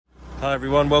Hi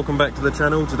everyone, welcome back to the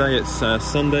channel. Today it's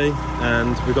Sunday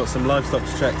and we've got some livestock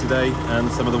to check today,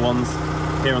 and some of the ones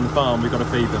here on the farm we've got to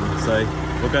feed them, so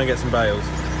we'll go and get some bales.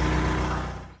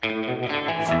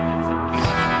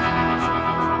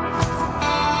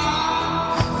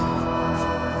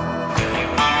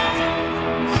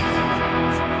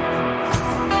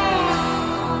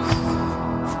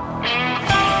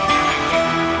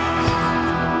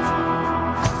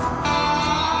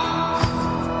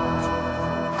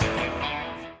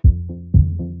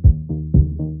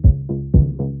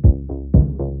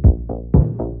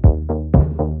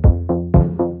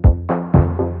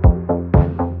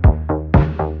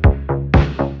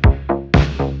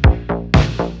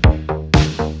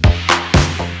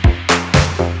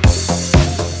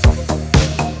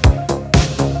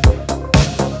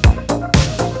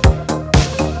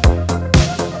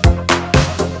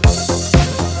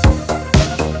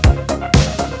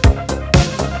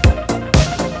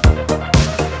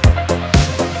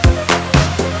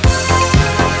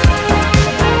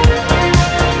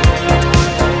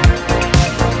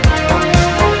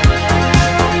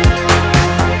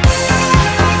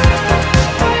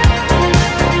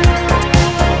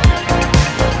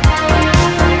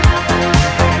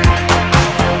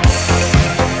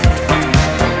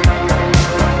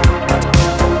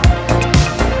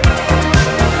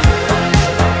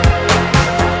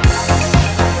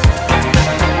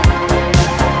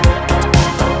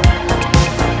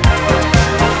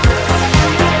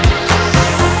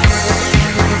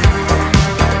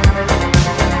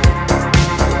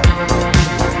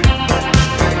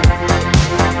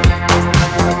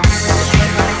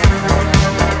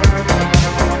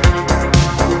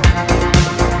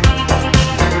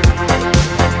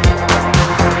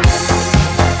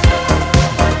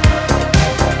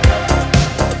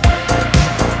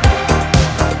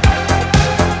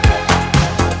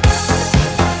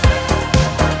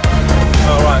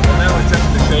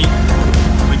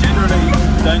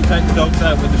 Take the dogs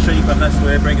out with the sheep unless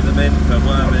we're bringing them in for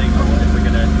worming, or if we're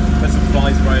going to put some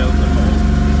fly spray on them, or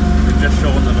we've just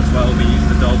shorn them as well. We use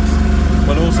the dogs.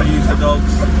 We'll also use the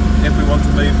dogs if we want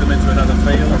to move them into another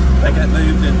field. They get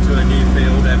moved into a new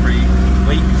field every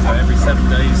week, so every 7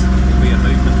 days will be a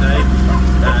movement day,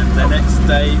 and the next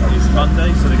day is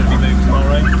Monday, so they're going to be moved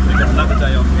tomorrow. They've got another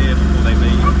day on here before they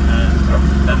leave, and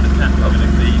then the cattle are going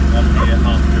to be on here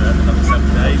after another 7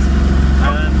 days.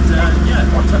 And yeah,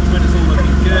 touch wood, it's all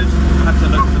looking good. We'll have to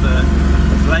look for the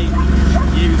late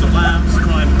ewes or lambs,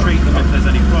 try and treat them if there's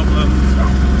any problems.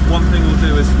 One thing we'll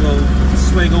do is we'll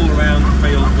swing all around the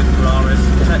field with the Polaris,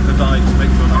 check the dikes,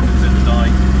 make sure nothing's in the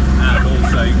dike, and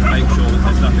also make sure that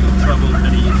there's nothing in trouble,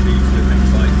 any issues with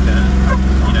things like,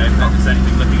 you know, if there's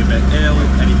anything looking a bit ill,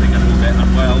 anything a little bit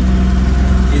unwell.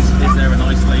 Is there an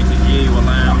isolated ewe or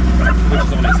lamb which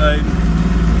is on its own?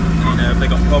 You know, if they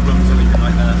got problems or anything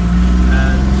like that.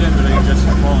 And generally just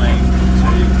trying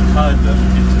to herd them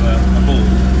into a ball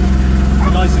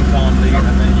nice and calmly,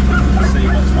 and then you can see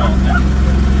what's what. And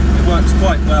it works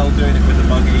quite well doing it with the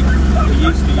buggy. We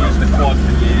used to use the quad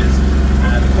for years,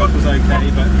 and the quad was okay,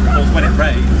 but of course when it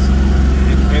rains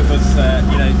it was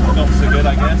you know, not so good,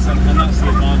 I guess, and that's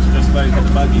the advantage I suppose of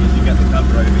the buggy, is you get the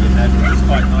cover over your head, which is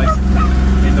quite nice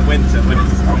in the winter when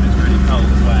it's really cold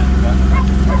and wet. But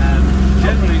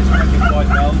generally it's working quite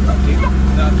well.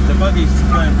 The buggy's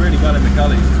going really well in the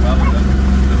gullies as well, in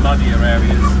the muddier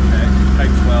areas. You know, it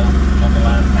copes well on the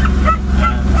land.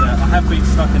 And I have been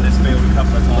stuck in this field a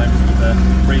couple of times with the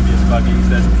previous buggies.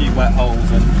 There's a few wet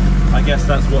holes, and I guess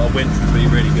that's what a winch would be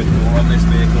really good for on this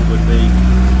vehicle, would be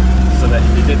so that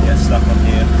if you did get stuck on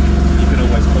here, you could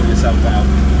always pull yourself out.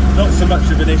 Not so much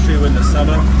of an issue in the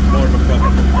summer, more of a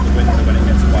problem in the winter when it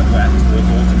gets quite wet towards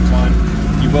autumn time.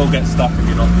 You will get stuck if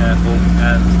you're not careful,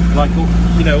 and like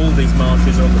you know, all these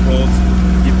marshes on the Broads,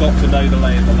 you've got to know the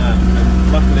lay of the land.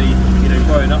 And luckily, you know,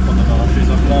 growing up on the marshes,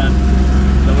 I've learned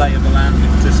the lay of the land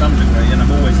to some degree, and I'm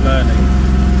always learning.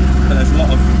 But there's a lot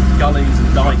of gullies and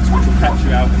dikes which will catch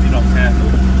you out if you're not careful.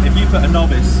 If you put a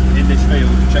novice in this field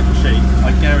to check the sheep,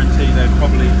 I guarantee they'd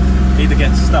probably either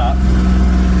get stuck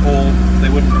or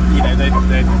they wouldn't, you know, they'd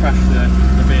crash the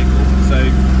vehicle. So,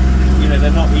 you know,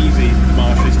 they're not easy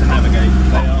marshes to navigate.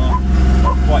 They are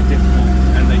quite difficult,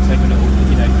 and they take a little,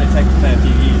 you know, they take a fair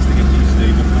few years to get used to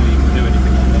before you can do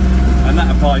anything on them. And that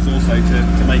applies also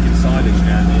to making silage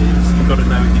journeys. You've got to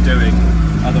know what you're doing,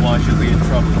 otherwise you'll be in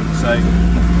trouble. So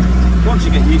once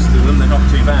you get used to them, they're not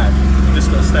too bad. You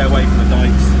just got to stay away from the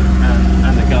dikes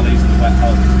and the gullies and the wet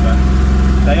holes. But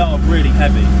they are really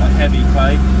heavy, like heavy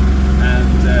clay,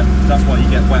 and that's why you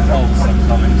get wet holes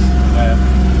sometimes where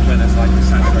there's like a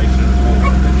saturation of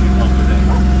water that you can't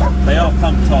predict. They are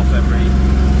pumped off every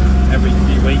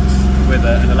few weeks. with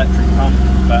an electric pump,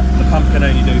 but the pump can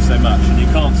only do so much, and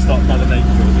you can't stop Mother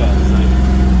Nature as well. So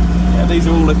yeah, these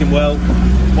are all looking well.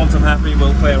 Once I'm happy,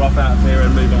 we'll clear off out of here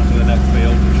and move on to the next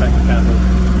field and check the cattle.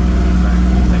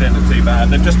 They don't look too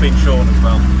bad. They've just been shorn as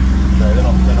well, so they're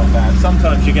not bad.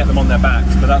 Sometimes you get them on their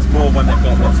backs, but that's more when they've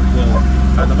got lots of wool.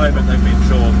 At the moment they've been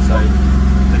shorn, so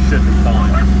they should be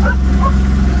fine.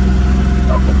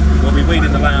 We'll be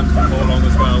weeding the lambs before long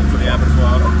as well for the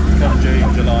abattoir, come June,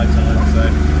 July time, so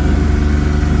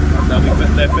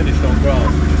they're finished on grass,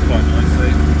 which is quite nice.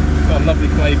 They've got a lovely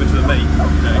flavour to the meat,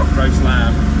 you know, roast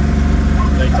lamb.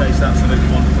 They taste absolutely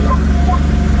wonderful,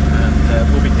 and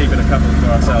we'll be keeping a couple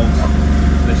for ourselves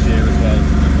this year as well,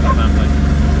 for the family.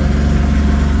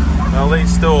 Well,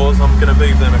 these stores, I'm going to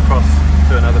move them across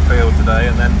to another field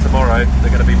today, and then tomorrow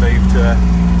they're going to be moved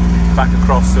back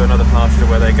across to another pasture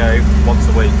where they go once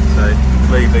a week, so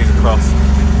leave these across.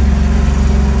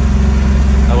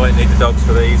 I won't need the dogs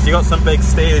for these. You got some big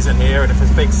steers in here, and if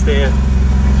this big steer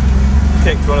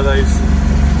kicked one of those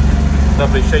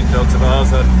lovely sheepdogs of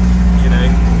ours, I'd, you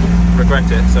know, regret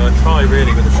it. So I try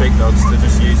really with the sheepdogs to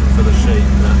just use them for the sheep.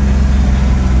 But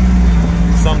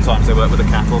sometimes they work with the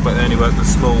cattle, but they only work with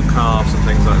small calves and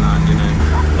things like that, you know.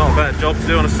 Not a bad job to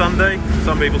do on a Sunday.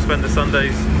 Some people spend the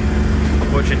Sundays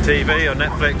watching TV or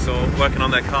Netflix or working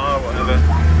on their car or whatever.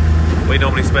 We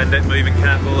normally spend it moving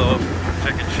cattle or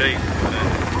checking sheep. You know.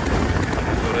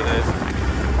 That's what it is.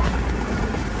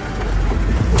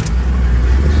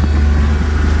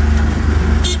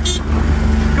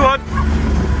 Go on!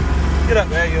 Get up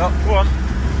there, you up. Go on.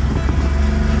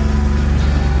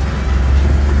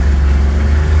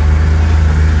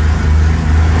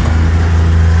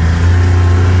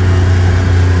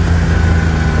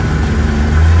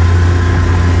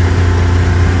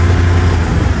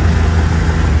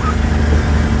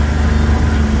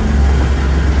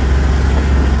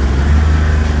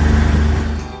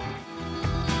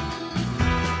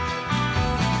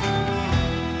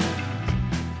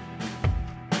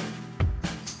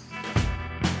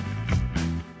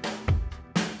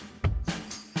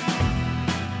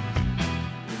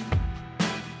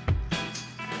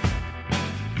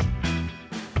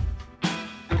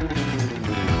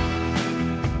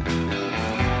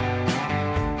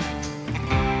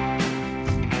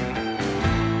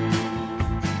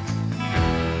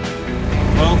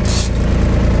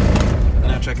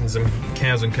 Some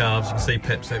cows and calves. You can see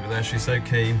Pip's over there, she's so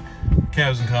keen.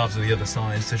 Cows and calves are the other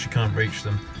side, so she can't reach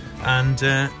them. And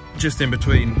just in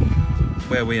between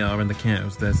where we are and the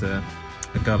cows, there's a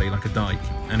gully, like a dike,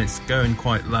 and it's going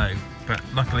quite low, but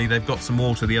luckily they've got some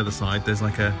water the other side. There's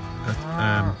like a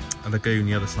lagoon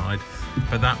the other side,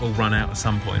 but that will run out at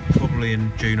some point, probably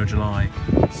in June or July.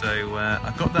 So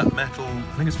I've got that metal,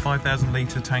 I think it's 5,000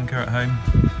 litre tanker at home.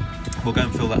 We'll go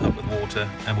and fill that up with water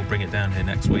and we'll bring it down here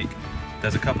next week.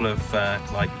 There's a couple of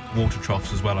like water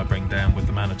troughs as well I bring down with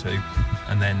the Manitou,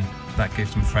 and then that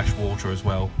gives them fresh water as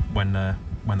well when the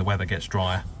weather gets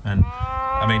drier. And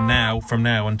I mean, from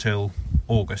now until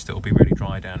August it'll be really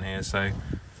dry down here, so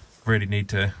really need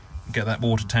to get that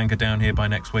water tanker down here by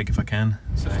next week if I can.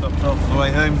 So stopped off on the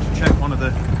way home to check one of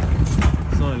the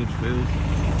silage fields.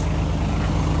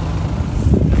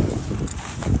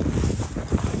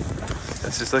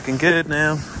 This is looking good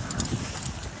now.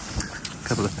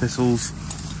 Couple of thistles.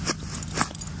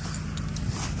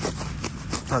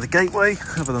 Like the gateway,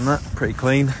 other than that, pretty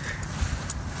clean.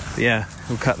 But yeah,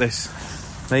 we'll cut this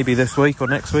maybe this week or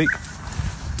next week.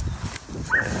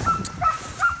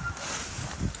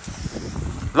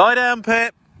 Lie down,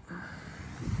 Pip!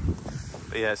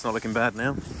 But yeah, it's not looking bad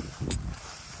now.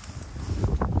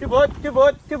 Good boy, good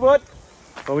boy, good boy!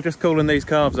 Well, we're just cooling these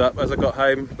calves up. As I got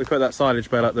home, we put that silage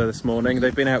bale up there this morning.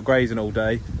 They've been out grazing all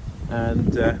day,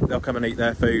 and they'll come and eat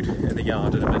their food in the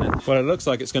yard in a minute. Well, it looks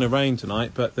like it's going to rain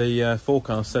tonight, but the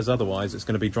forecast says otherwise. It's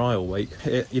going to be dry all week.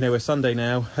 You know, we're Sunday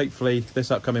now. Hopefully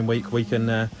this upcoming week we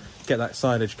can get that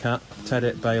silage cut, ted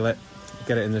it, bale it,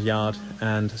 get it in the yard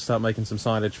and start making some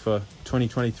silage for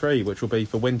 2023, which will be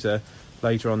for winter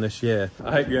later on this year.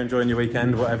 I hope you're enjoying your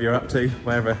weekend, whatever you're up to,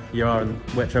 wherever you are in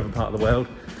whichever part of the world.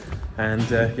 And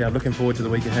yeah, I'm looking forward to the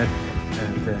week ahead.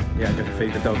 And yeah, I'm going to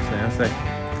feed the dogs now. So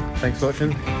thanks for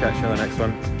watching. Catch you on the next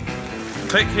one.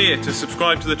 Click here to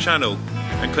subscribe to the channel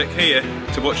and click here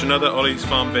to watch another Olly's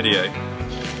Farm video.